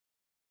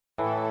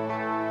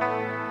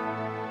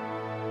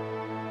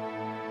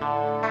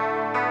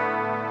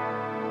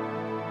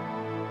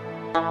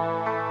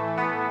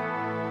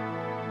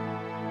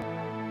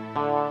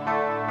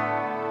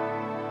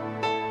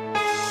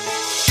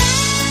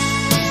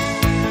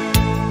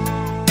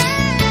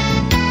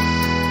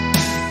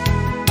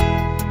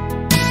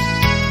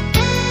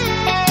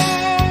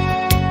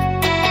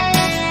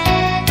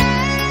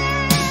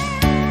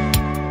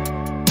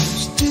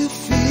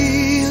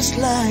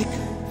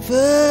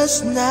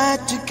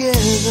right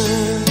together.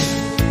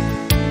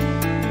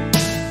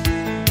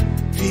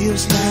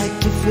 Feels like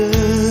the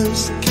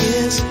first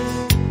kiss.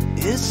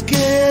 It's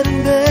getting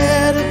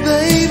better,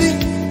 baby.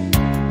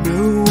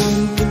 No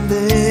one can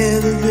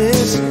better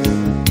this.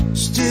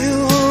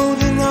 Still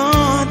holding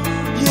on,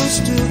 you're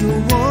still the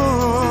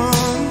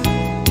one.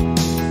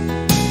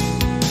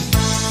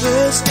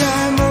 First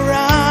time our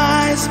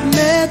eyes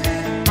met,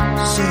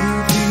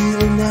 same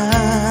feeling I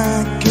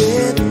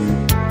get.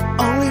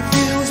 Only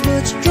feels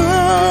much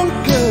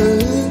stronger,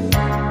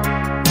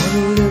 a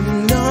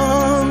little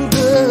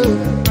longer.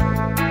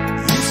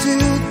 You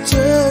still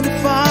turn the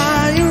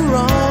fire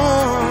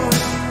on.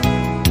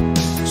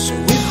 So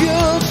if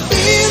you're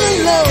feeling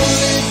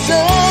lonely,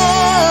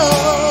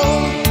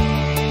 don't.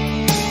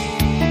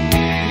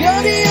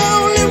 You're the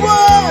only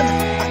one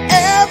I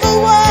ever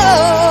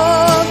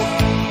want.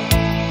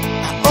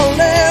 I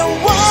only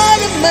want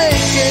to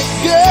make it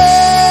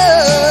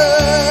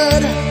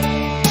good.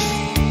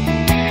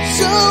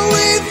 So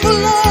if I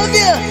love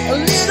you a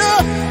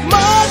little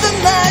more than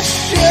I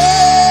should,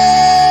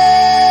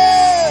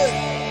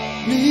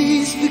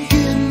 please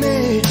forgive me.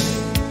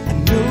 I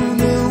don't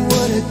know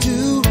what I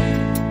do.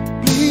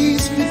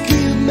 Please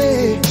forgive me.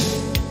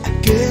 I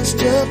can't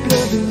stop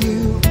loving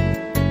you.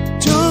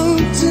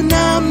 Don't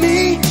deny me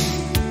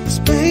this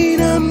pain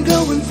I'm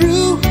going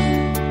through.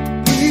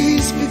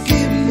 Please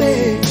forgive me.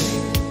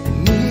 I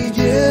need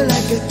you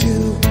like I do.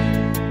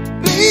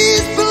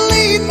 Please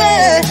believe me.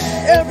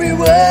 Every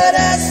word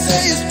I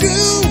say is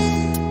true.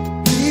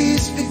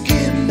 Please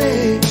forgive me.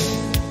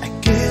 I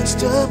can't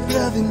stop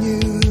loving you.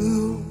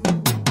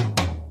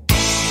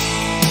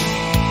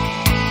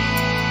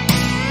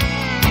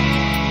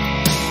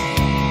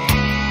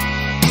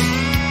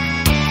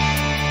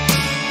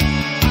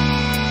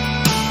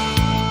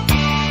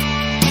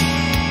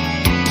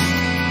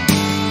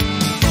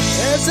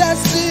 As I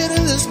sit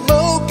in the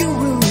smoking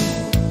room,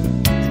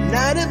 the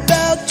night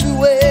about to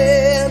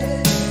end,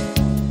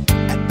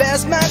 I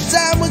pass my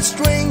time with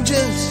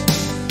strangers,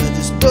 but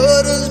this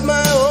butter's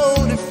my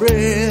only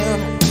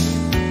friend.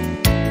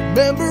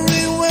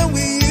 Remembering when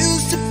we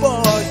used to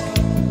park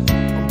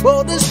on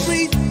Boulder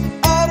Street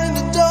out in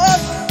the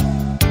dark.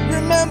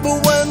 Remember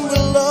when we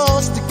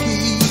lost the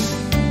key,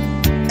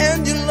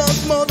 and you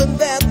lost more than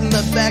that in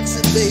the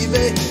backseat,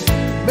 baby.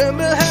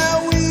 Remember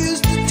how we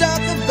used to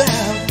talk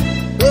about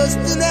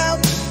busting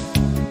out,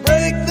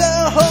 break the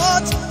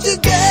hearts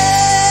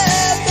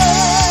together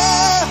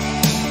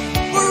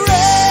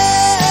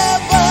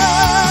forever.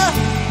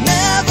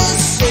 Never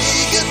say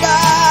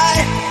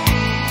goodbye,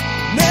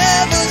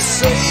 never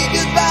say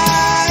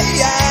goodbye.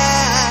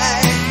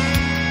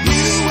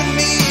 You and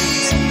me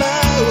and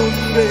my old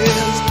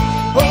friends,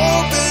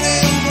 hoping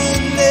it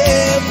would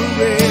never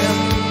end.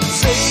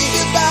 Say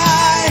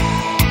goodbye,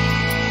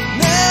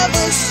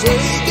 never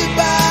say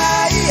goodbye.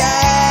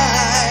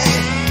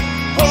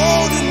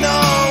 Holding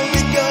on,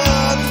 we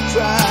gotta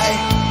try.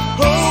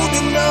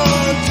 Holding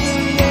on to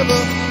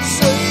never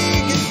say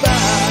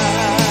goodbye.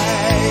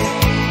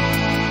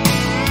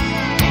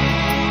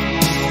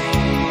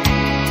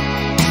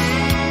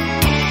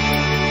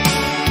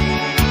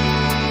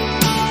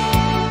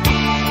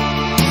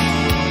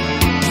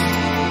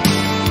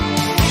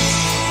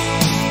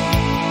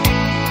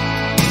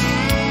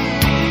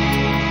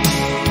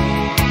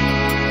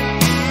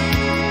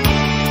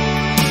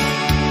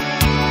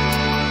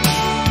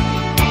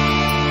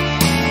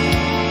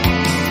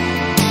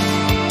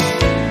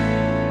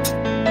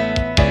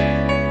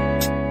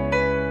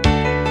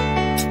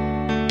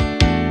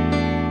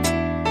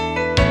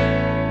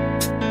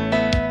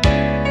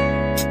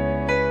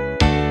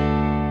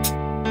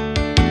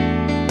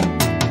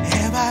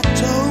 Have I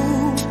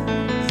told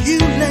you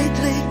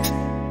lately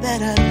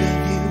that I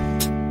love you?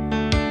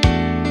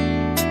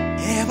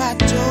 Have I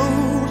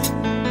told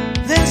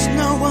there's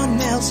no one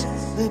else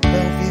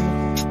above you?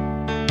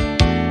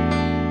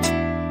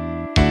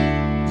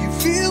 You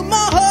fill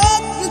my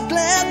heart with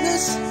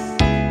gladness,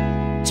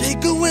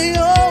 take away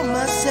all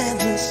my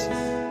sadness,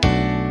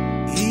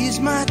 ease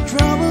my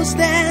troubles,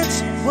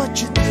 that's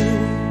what you do.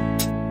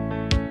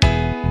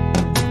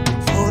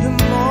 For the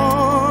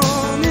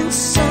morning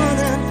sun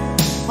and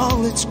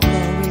all its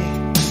glory,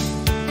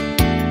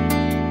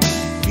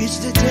 reach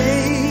the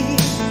day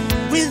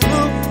with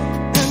hope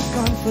and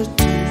comfort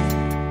too.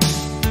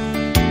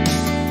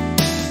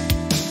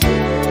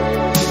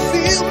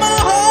 Fill my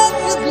heart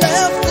with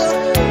laughter,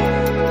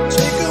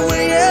 take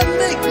away and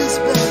make this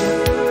better,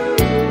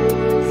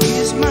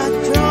 ease my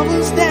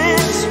troubles,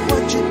 that's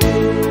what you do.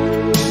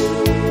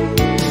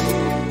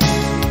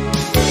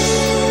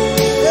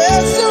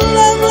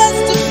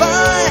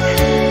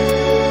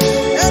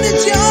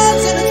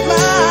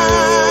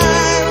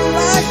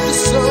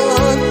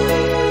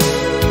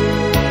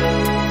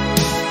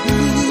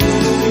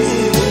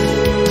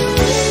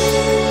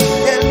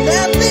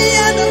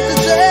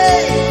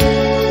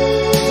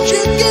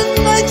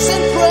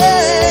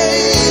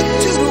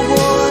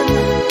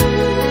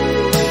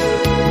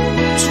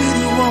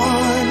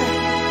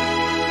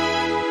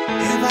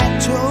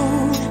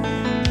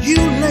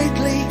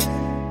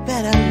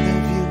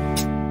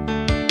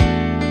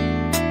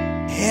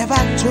 have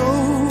I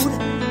told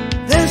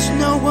there's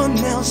no one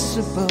else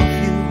above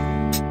you?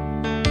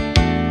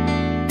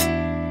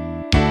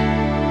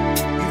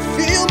 You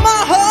fill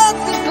my heart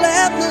with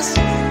gladness,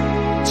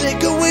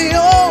 take away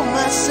all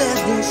my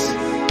sadness,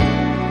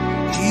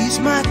 ease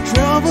my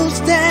troubles,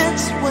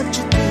 that's what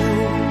you do.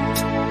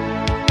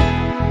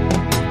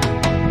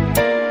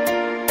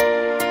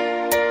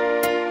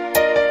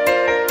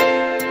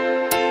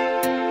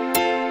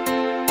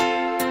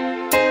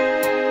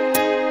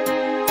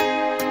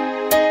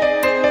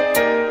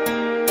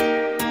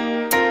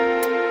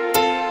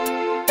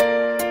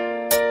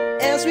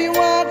 As we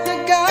walk the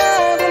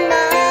garden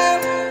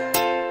mile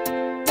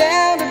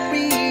down the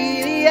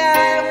pretty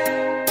aisle,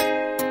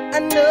 I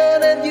know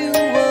that you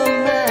are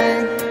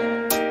mine,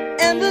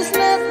 and there's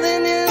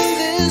nothing in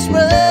this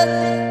world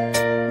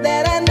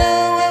that I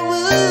know I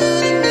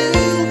wouldn't do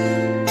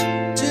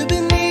to be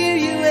near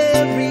you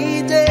every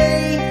day,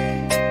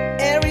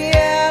 every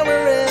hour,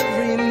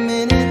 every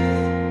minute.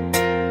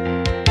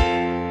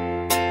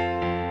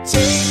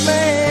 Take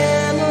my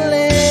hand and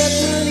let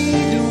me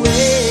lead the way.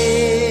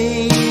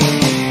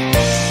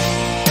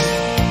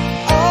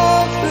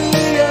 All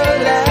through your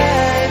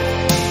life,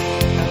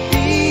 I'll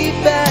be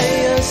by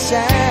your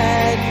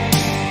side,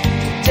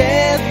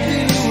 death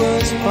do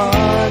us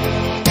part.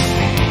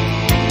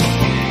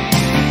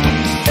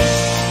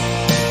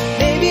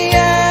 Maybe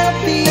I'll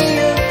be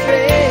your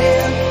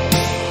friend,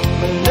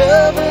 my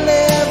love will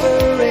never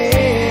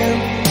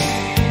end,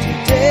 till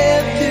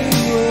death do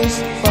us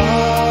part.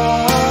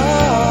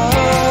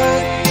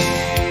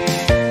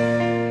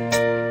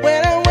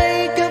 When I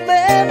wake up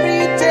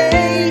every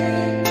day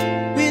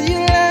with you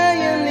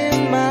lying in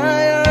my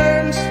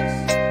arms,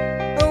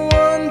 I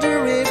wonder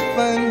if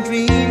I'm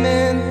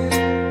dreaming.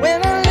 When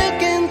I look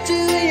into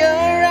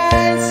your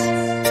eyes,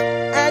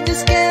 I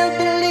just can't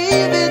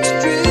believe it's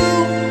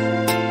true,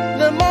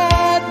 that my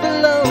heart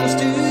belongs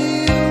to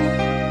you.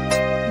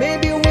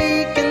 Maybe we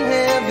can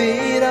have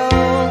it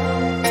all.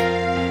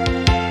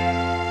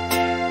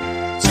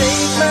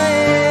 Take my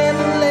hand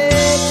and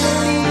let me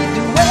lead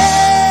the way.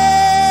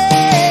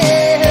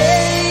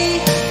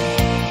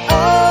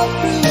 All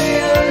through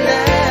your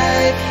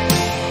life,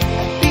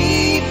 I'll be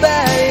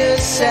by your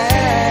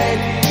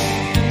side,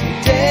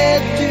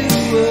 death do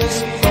us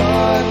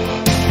part.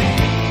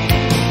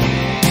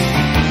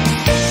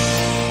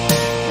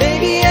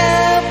 Maybe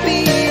I'll be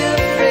your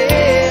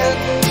friend,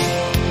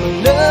 my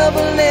love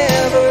will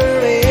never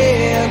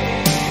end,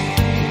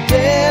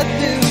 death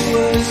do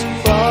us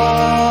part.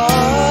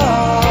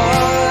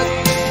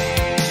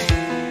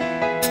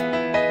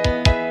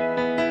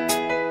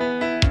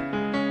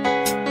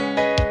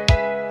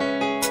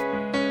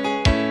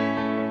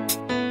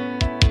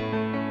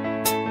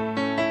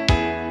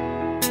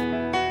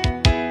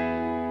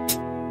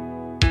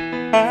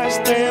 I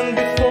stand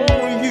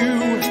before you,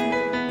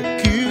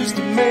 accused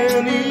of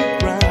many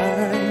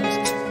crimes,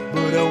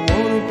 but I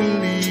wanna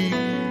believe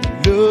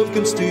love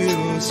can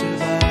still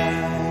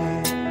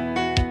survive.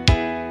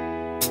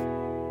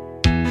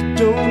 You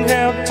don't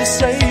have to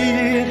say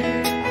it,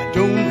 I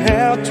don't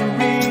have to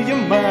read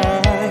your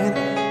mind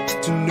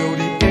to know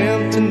the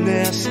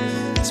emptiness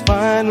is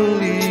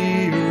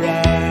finally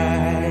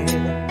arrived.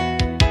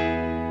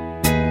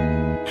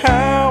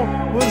 How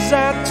was I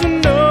to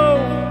know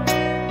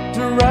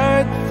the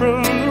right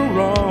from the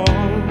wrong?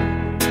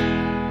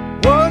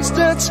 Words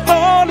that's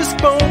hardly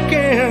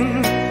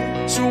spoken,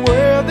 so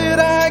where did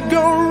I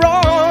go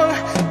wrong?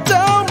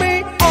 Tell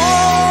me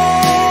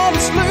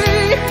honestly,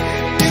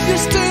 if you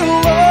still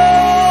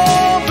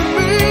love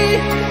me,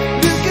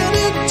 looking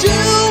into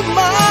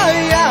my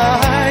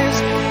eyes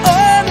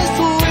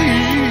honestly.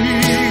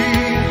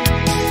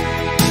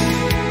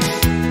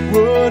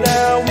 What I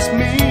was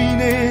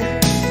meaning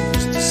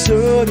was to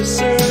sort a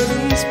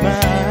certain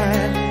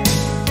smile.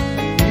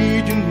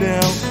 Need you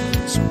now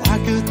so I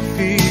could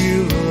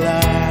feel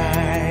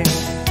alive.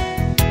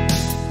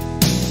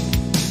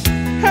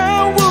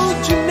 How would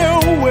you know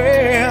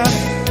where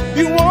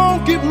you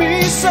won't give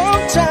me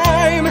some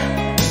time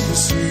to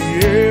see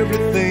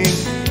everything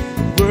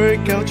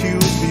work out,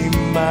 you'll be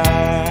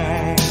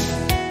mine.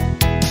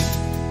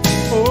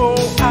 Oh,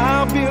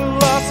 I'll be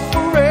lost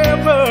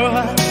forever,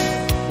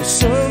 but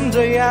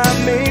someday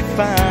I may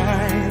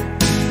find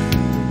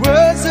the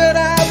words that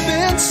I've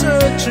been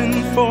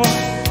searching for,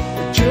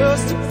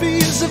 just a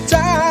piece of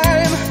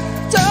time.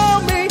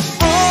 Tell me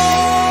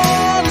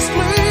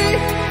honestly,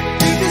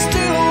 if you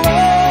still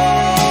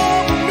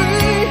love me,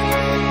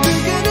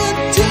 looking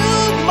into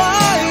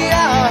my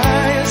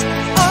eyes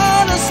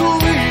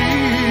honestly.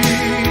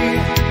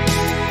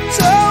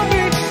 Tell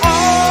me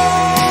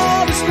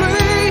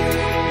honestly,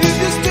 if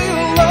you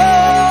still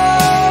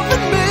love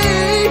me,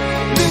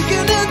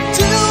 looking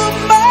into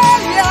my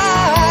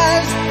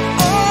eyes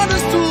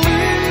honestly.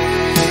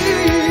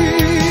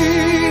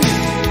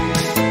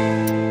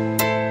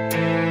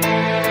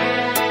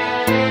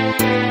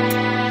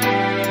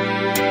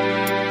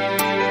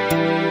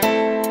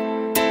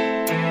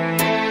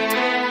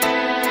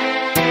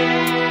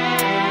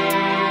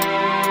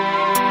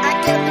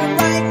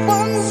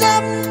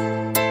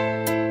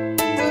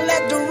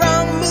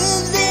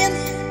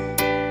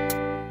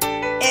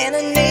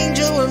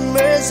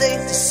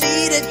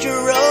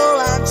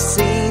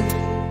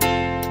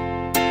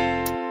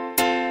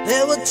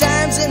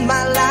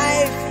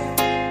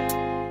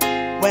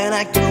 when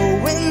I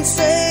go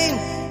insane,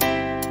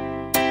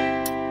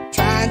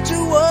 trying to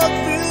walk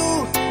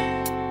through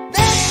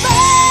that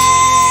pain.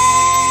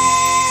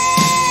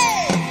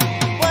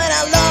 When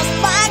I lost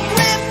my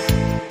grip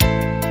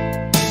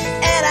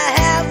and I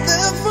have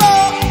the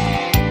floor,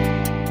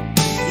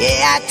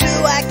 yeah, I knew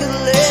I could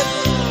live,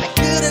 I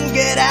couldn't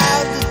get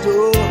out the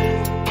door.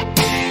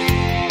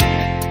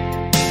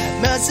 I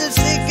must have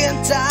sick and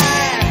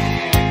tired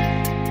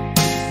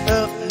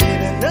of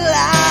living a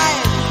lie,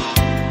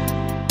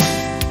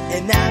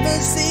 and I'm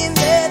seeing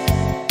that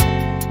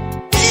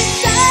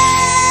inside.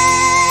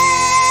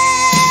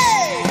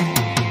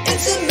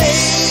 It's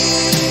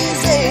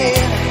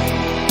amazing,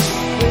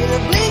 with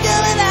a blink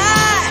of an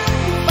eye,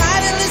 you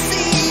finally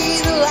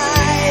see the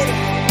light.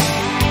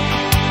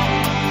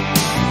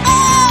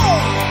 Oh,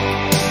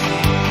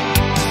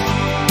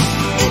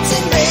 it's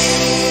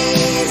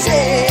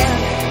amazing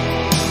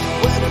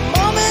when a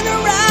moment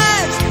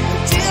arrives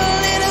until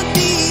it'll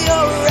be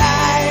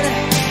alright.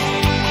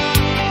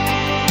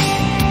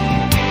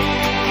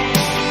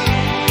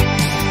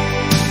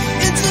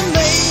 It's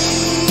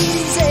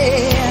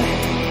amazing,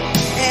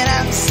 and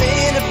I'm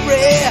saying a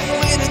prayer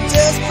with a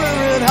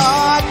desperate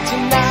heart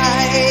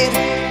tonight.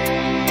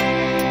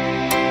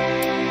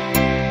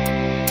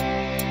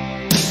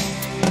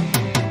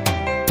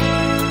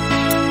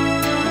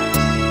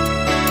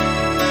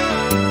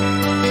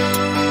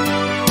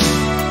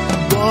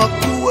 Walk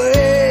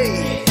away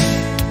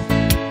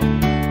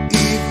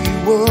if you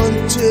want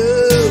to.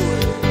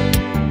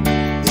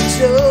 It's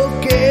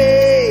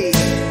okay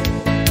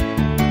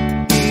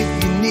if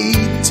you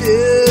need to.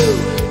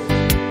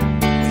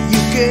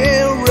 You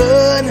can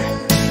run,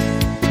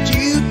 but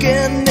you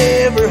can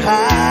never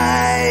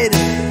hide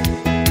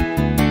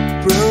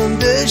from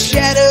the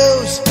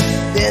shadows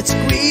that's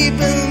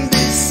creeping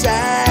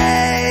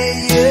beside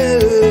you.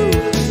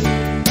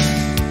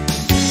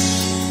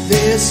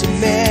 There's some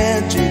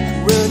magic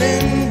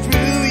running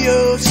through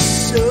your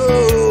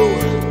soul,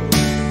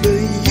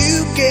 but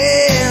you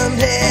can't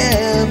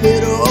have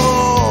it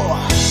all.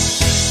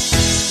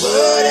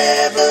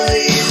 Whatever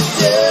you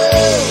do,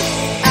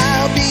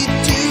 I'll be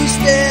 2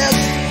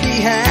 steps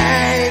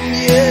behind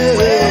you.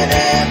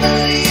 Wherever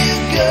you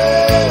go,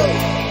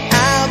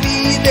 I'll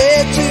be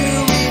there to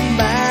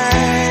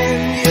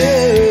remind you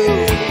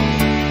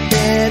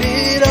that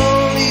it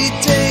only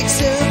takes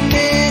a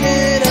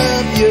minute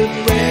of your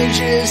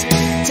precious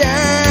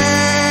time.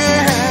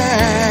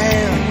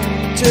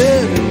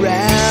 Turn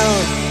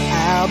around,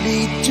 I'll be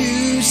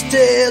 2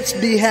 steps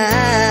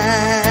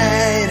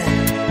behind.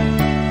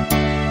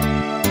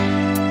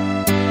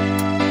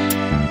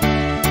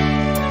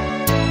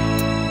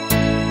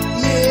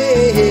 Yeah.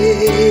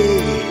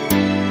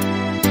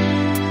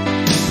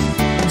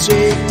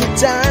 Take the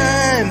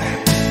time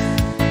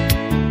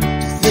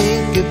to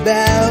think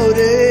about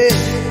it.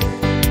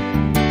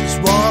 Just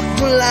walk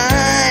the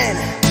line,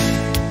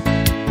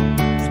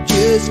 you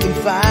just can't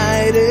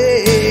fight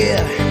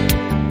it.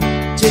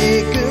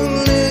 Take a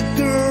look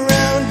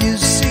around, you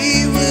see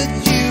what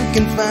you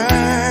can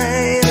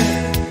find.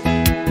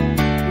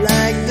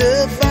 Like the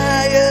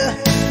fire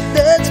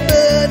that's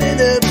burning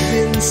up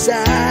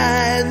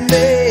inside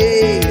me,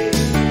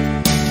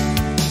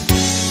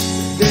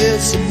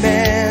 there's some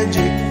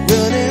magic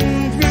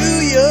running through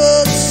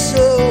your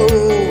soul,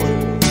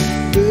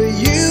 but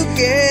you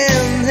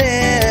can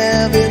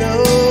have it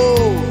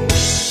all.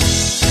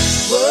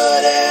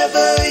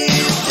 Whatever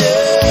you do,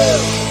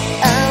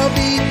 I'll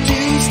be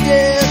 2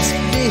 steps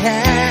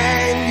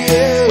behind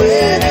you.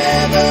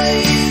 Wherever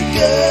you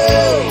go,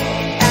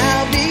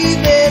 I'll be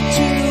there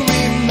to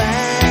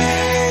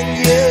remind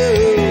you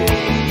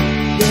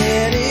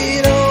that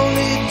it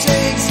only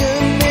takes a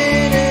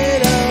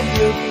minute of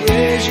your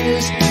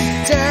precious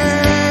time.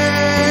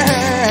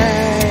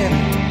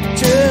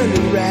 Turn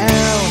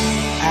around,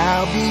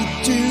 I'll be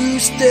 2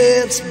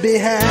 steps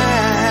behind.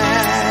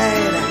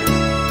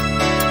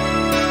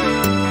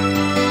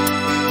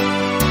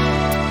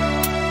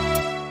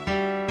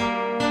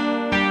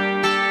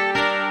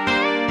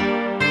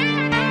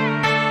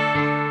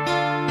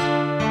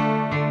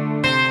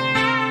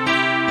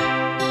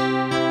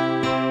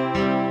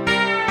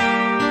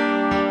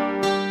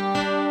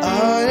 I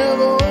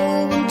have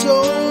often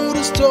told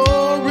a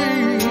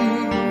story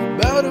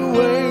about a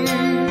way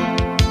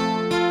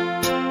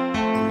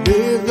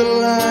live the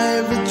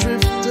life of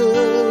drifter,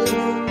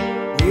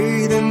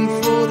 waiting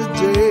for the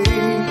day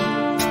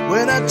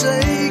when I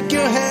take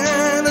your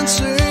hand and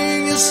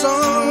sing your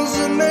songs,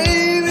 and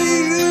maybe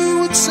you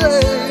would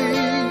say,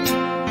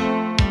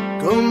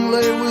 come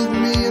lay with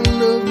me and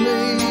love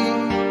me,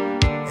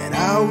 and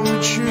I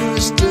would sure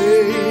stay.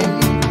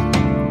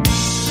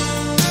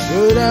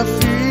 But I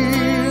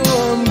feel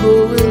I'm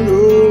growing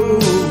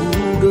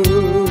older,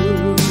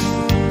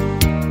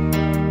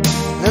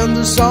 and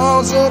the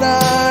songs that I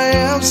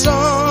have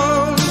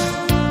sung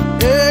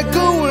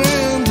echo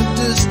in the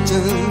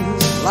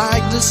distance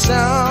like the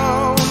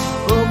sound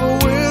of a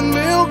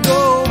windmill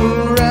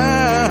going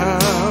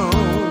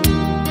round.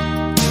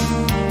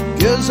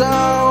 Guess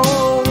I'll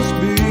always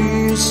be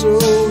a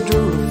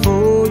soldier of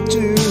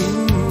fortune.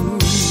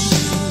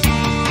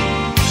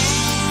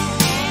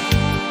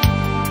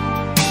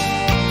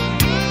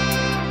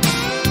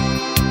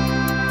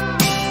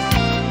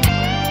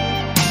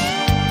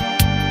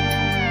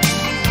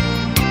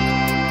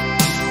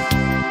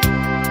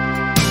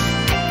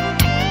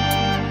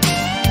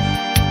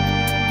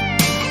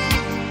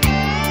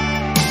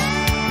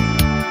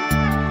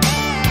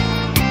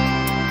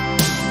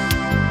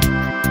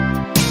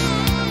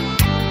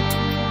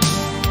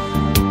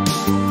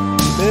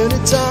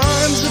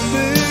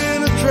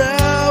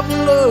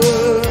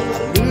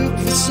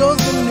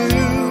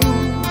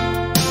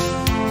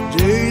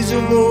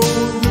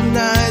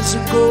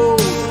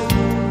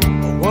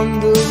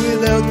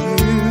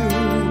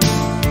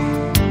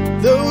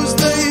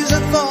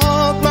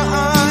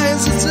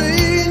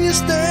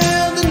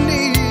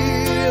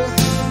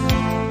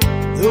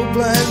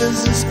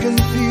 this is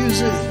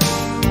confusing.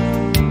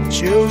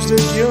 Shows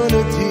that you're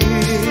not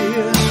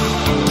here.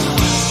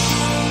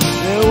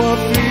 Now I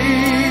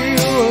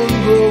feel I'm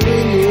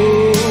growing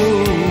older,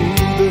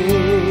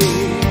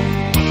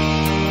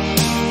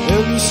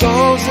 and the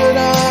songs that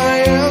I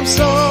have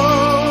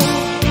sung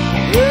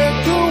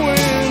echo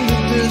in the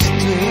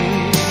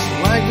distance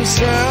like the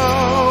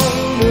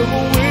sound of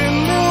a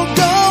windmill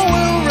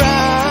going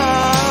round.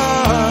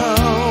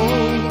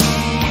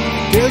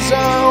 Guess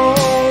I'll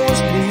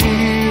always be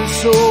a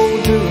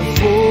soldier of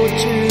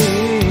fortune.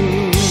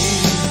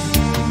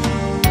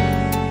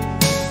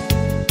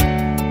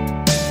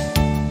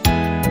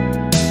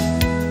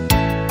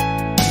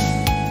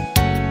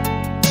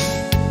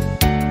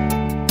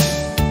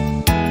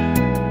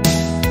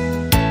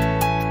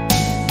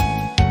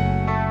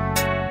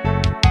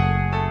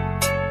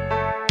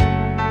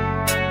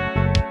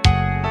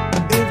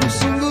 Every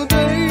single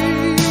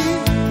day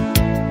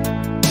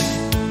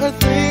I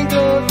think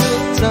of the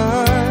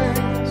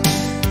times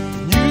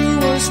you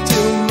were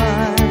still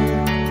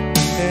mine,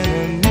 and I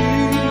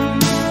knew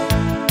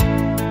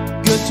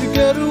got to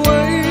get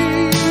away,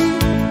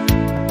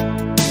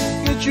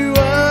 get you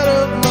out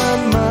of my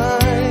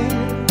mind.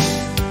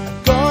 I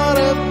got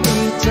up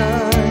in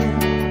time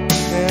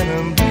and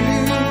I'm blue.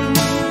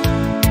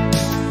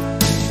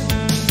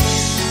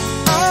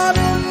 Out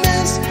of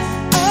this,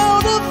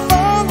 out of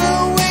all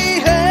that we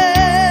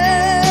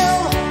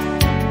have,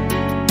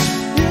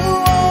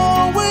 you're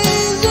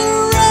always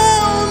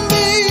around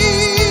me.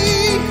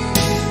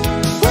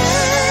 Where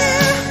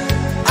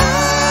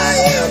are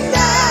you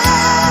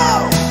now?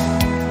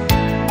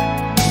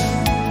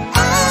 I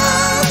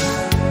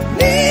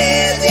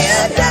need you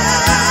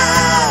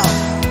now.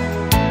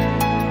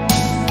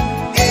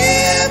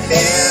 If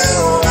you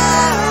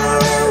are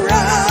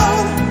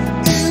around,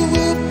 it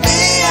will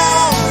be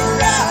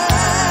alright.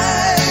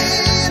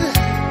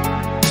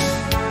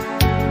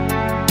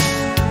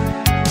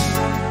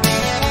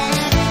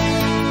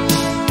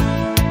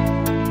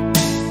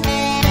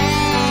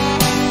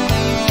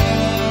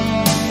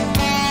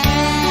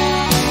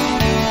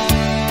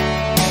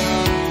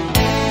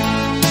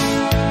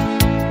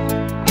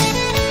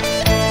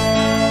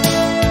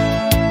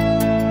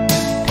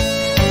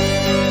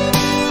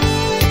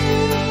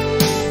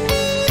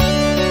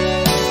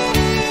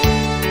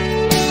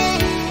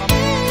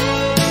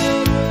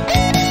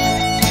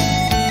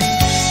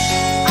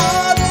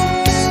 Out of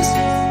this,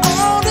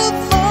 out of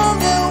all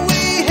that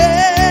we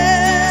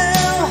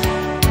have,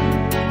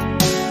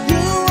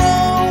 you're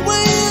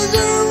always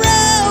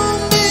around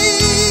me.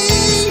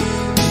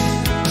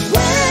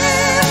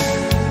 Where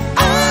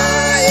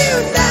are you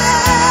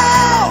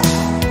now?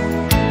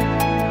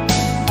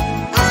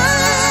 I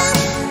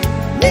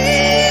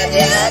need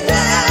you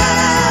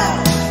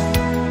now.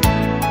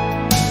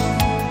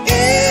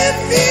 If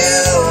you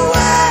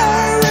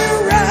are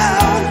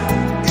around,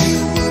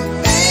 it will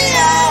be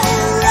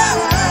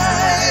alright.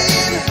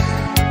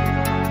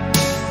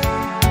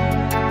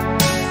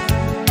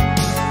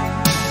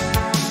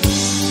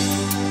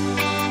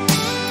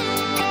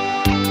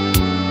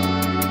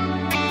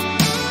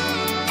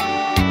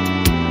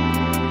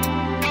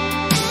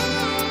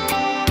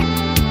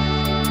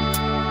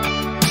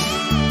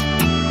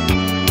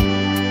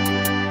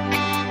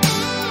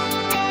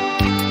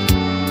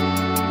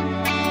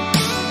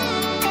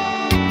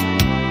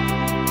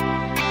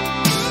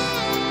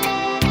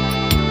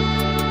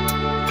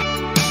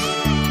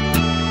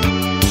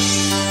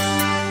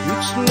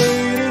 It's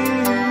late in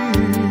the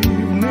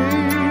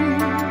evening.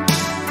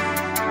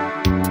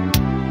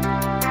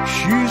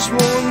 She's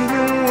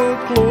wondering what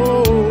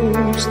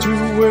clothes to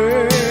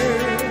wear.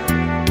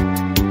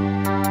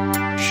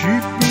 She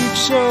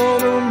puts on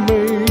her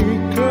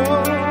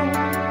makeup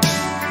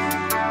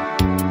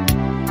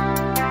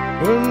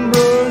and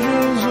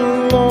brushes her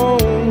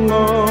long,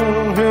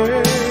 long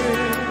hair,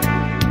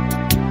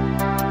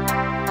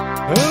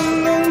 and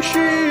then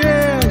she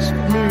asks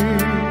me,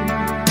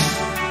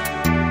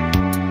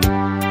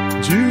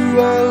 do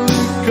I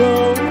look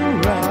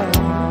alright?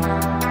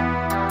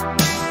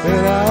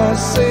 And I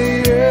say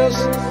yes,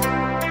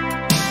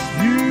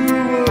 you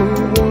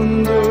were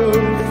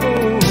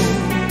wonderful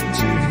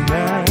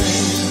tonight.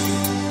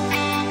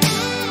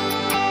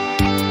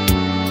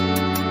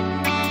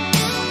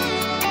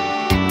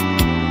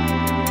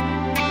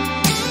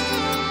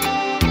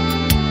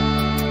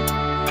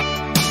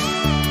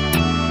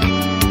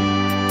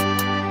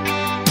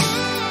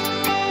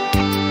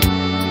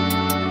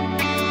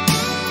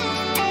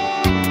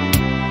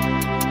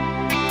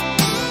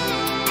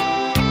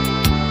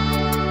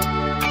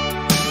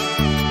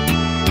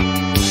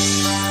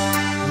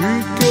 We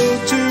go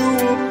to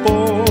a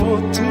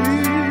party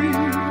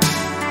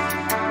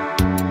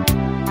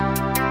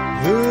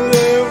that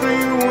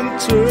everyone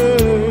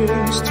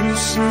turns to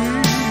see.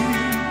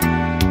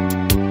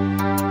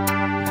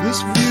 This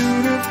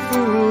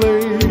beautiful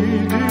lady,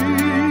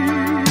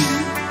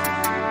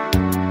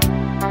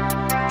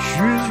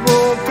 she's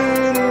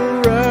walking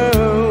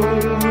around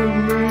with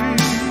me,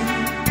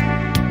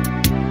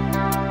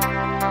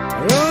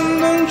 and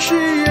then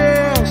she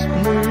asked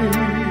me,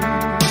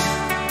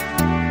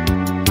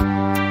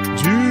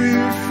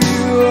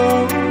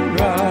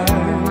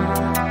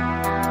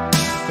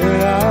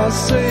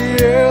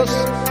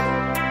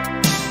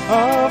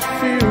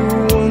 feel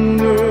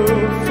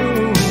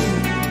wonderful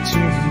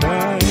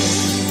tonight.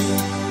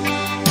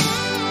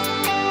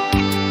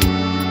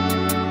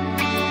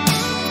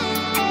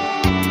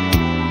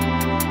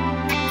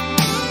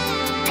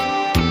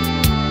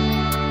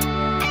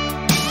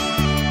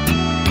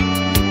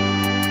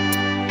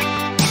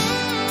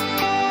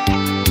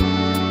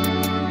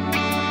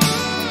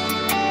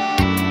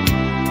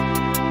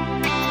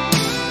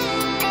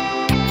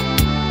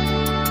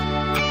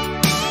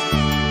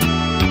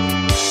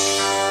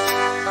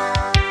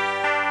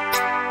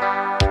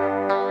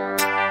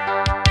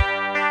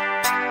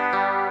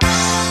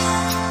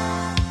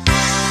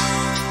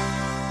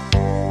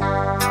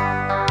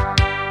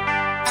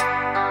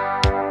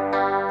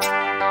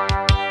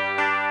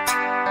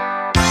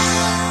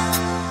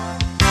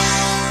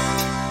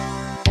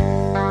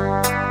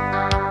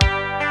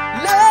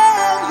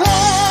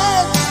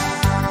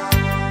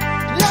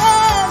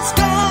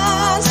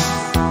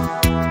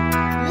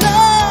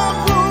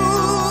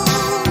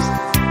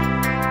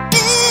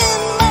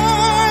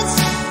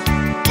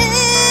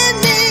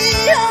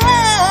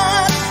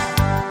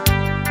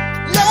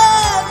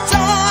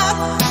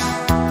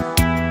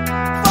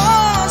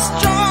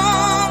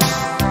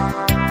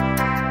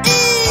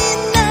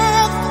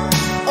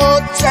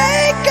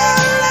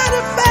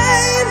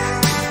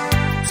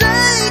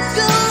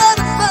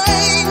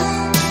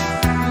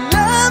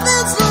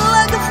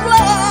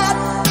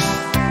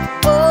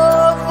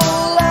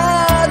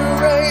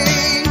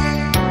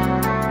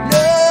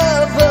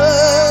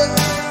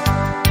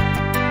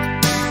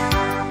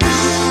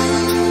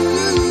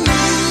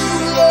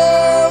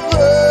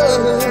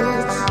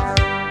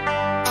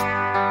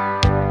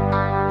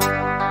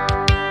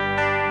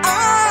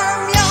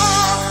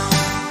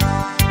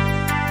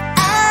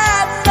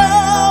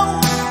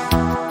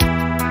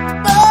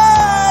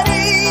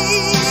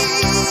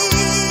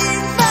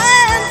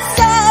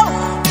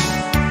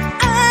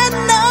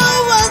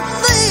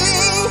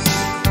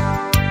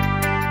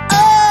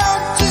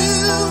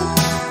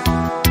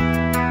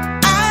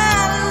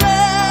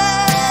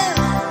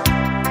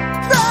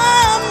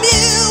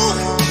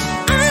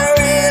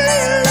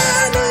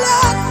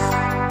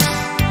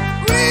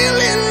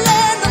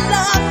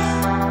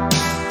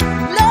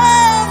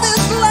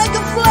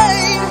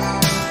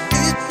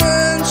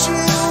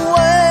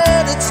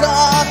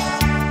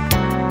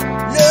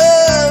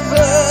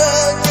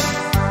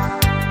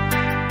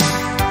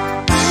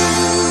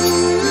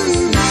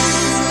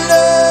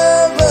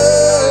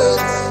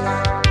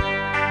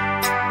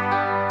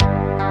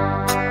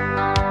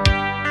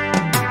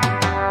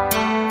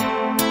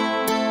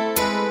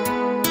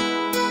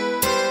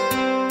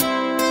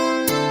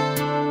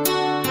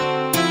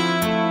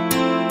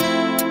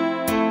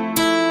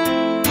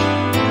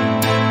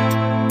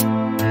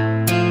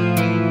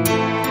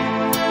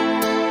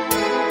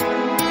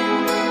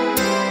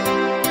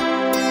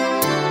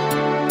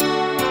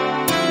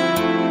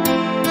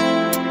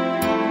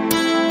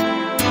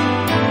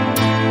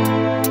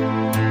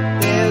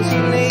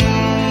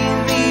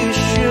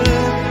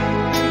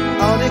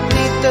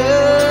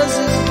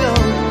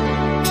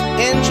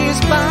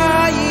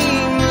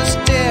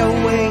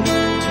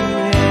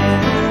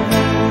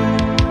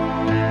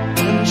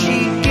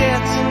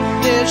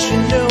 She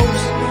knows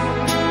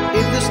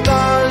if the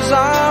stars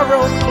are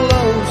all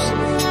close,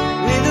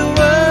 with a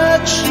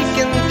word she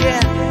can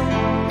get,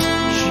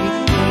 she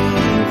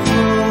gave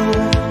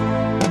her.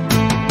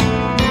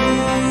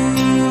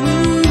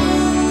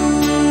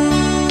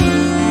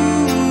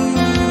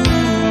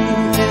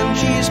 And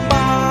she's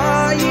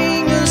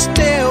buying a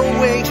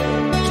stairway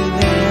to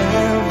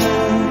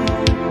heaven.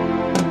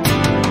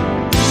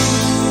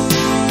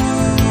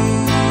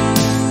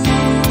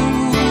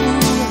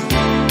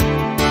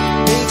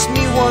 Makes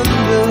me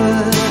wonder,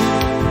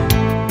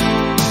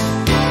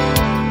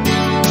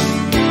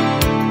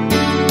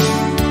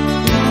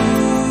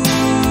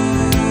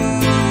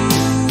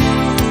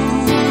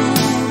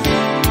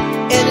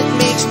 and it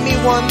makes me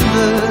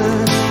wonder,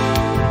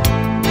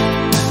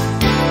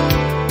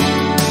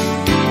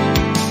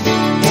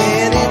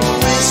 and it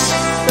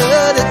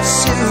whispered it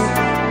too,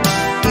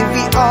 if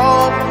we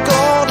all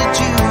go to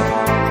Jew,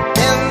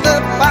 and the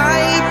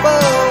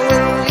Bible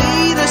will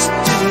lead us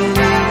to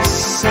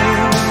listen.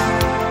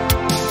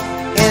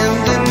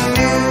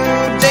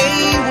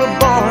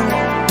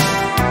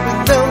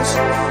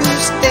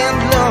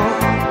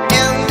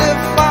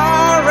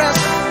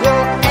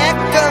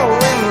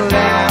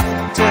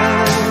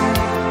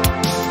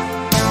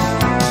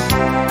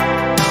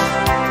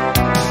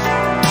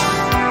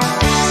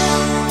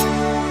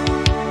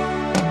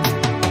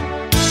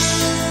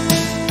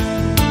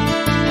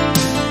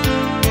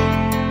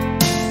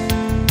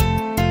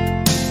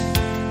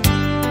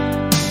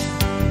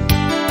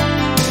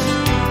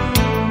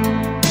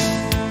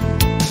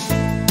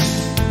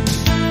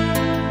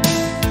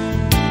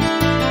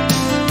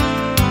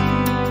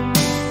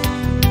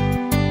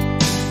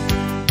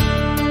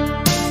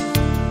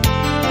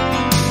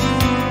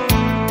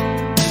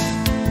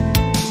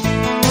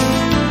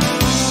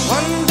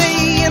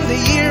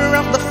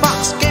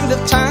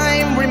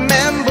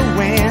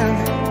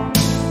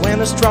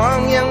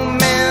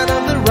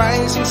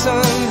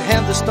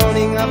 the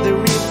stoning of the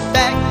reef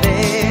back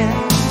there.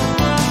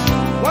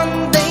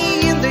 One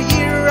day in the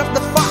year of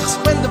the fox,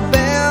 when the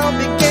bell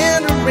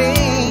began to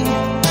ring,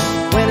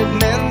 when it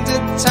meant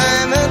that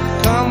time had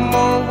come,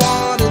 or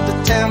wanted the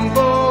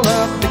temple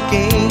of the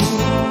king.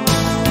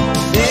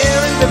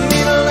 There in the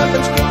middle of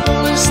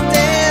unscrupulous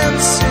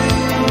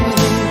dancing,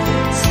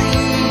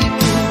 seeking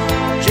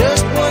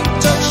just one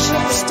touch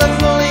of the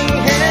stumbling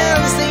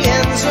hands, the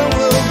answer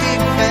will be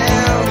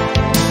found.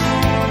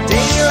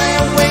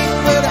 Daylight wait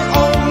for the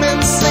old man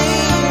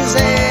sings,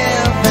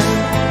 heaven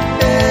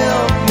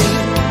help me.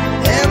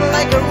 And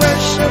like a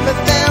rush of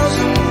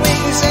 1,000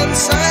 wings and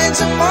signs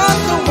upon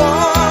the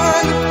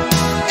one,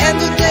 and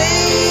the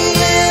day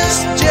is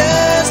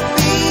just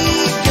begun.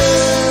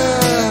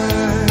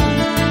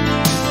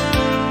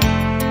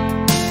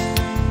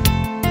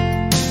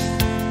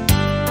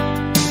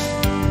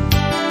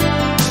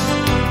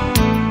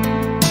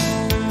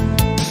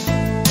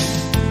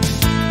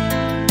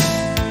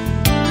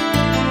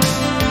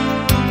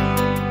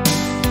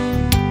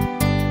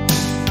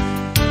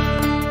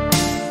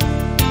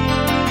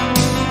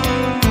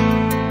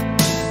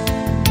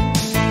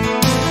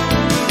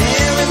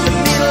 There in the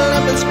middle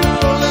of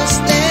unscrupulous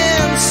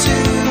dance,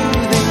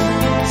 soothing,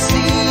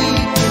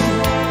 seeking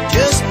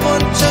just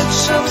one touch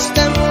of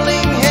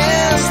stumbling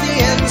hands, the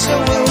answer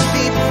will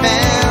be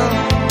found.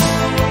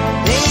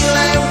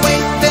 Daylight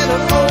wait that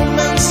an old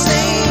man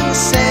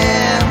sings,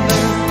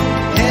 heaven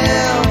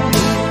help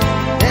me.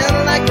 Then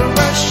like a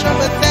rush of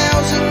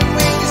 1,000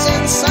 wings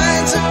and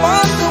signs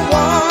upon the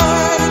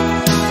one,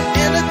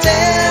 in the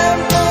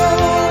temple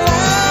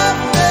of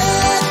the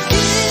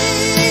king.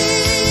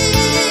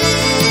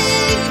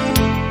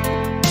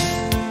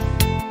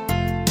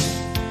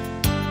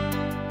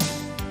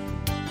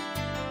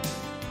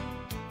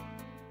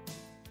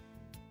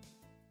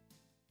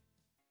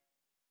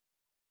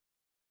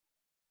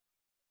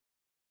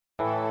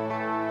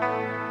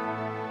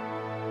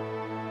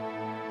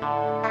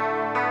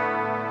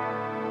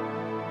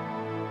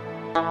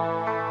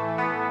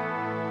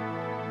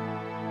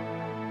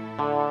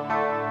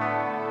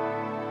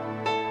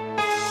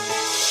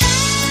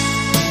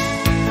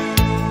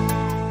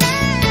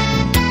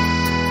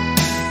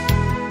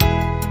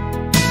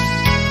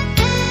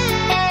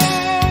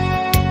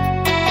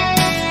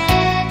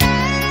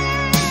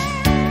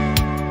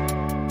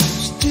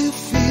 Still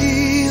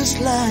feels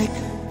like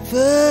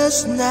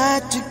first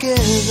night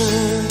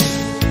together.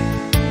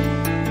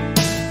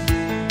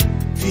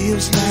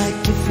 Feels like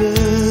the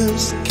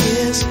first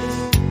kiss.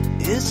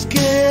 It's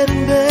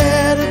getting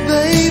better,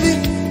 baby.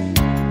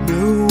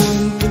 No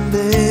one can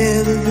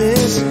better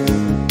this.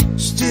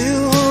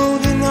 Still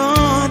holding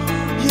on,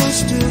 you're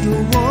still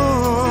the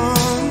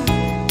one.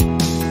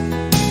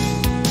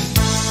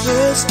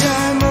 First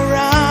time our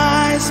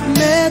eyes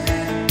met,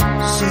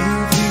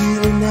 same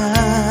feeling I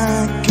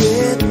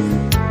get.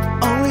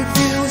 Only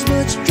feels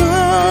much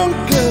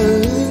stronger,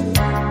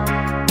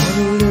 but a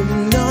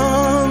little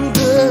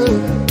longer.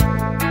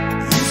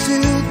 You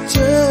still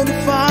turn the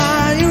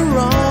fire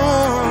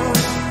on.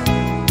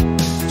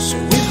 So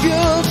if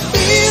you're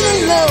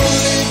feeling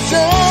lonely,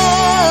 don't.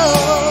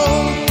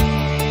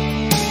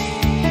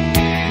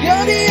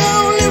 You're the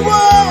only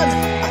one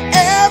I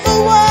ever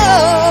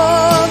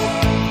want.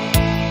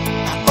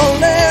 I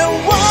only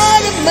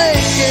want to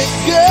make it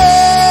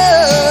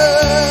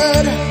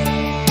good.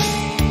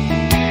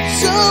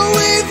 So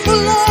if I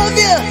love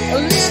you a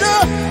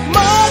little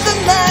more than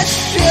I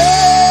should,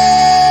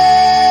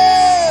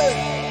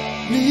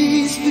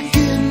 please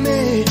forgive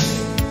me.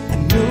 I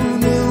don't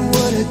know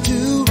what I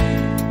do.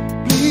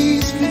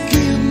 Please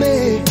forgive me.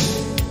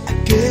 I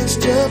can't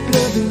stop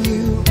loving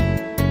you.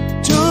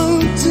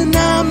 Don't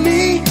deny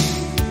me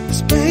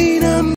this pain of